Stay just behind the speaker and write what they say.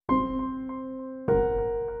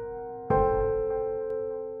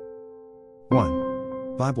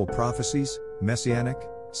Bible prophecies, Messianic,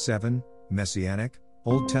 7, Messianic,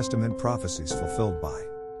 Old Testament prophecies fulfilled by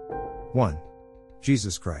 1.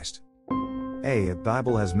 Jesus Christ. A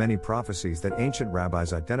Bible has many prophecies that ancient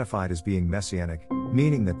rabbis identified as being Messianic,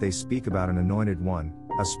 meaning that they speak about an anointed one,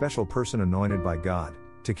 a special person anointed by God,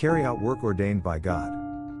 to carry out work ordained by God.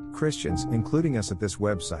 Christians, including us at this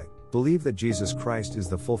website, believe that Jesus Christ is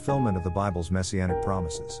the fulfillment of the Bible's Messianic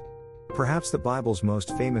promises. Perhaps the Bible's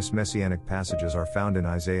most famous Messianic passages are found in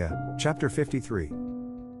Isaiah, chapter 53.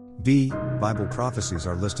 B. Bible prophecies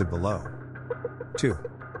are listed below. 2.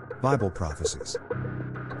 Bible prophecies.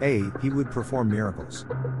 A. He would perform miracles.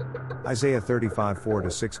 Isaiah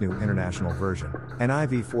 35:4-6 New International Version, and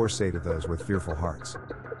IV4 say to those with fearful hearts,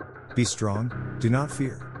 "Be strong, do not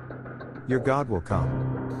fear. Your God will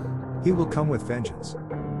come. He will come with vengeance,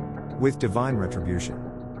 with divine retribution.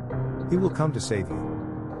 He will come to save you."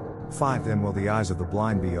 5. Then will the eyes of the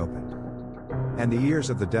blind be opened, and the ears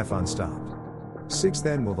of the deaf unstopped. 6.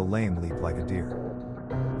 Then will the lame leap like a deer,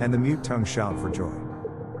 and the mute tongue shout for joy.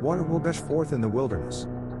 Water will gush forth in the wilderness,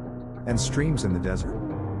 and streams in the desert.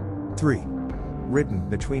 3. Written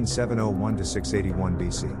between 701 to 681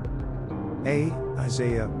 BC. A.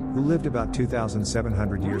 Isaiah, who lived about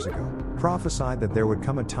 2,700 years ago, prophesied that there would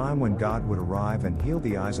come a time when God would arrive and heal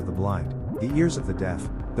the eyes of the blind, the ears of the deaf,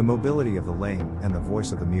 the mobility of the lame, and the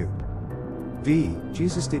voice of the mute. V.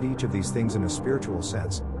 Jesus did each of these things in a spiritual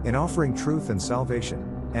sense, in offering truth and salvation,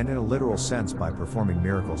 and in a literal sense by performing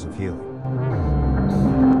miracles of healing.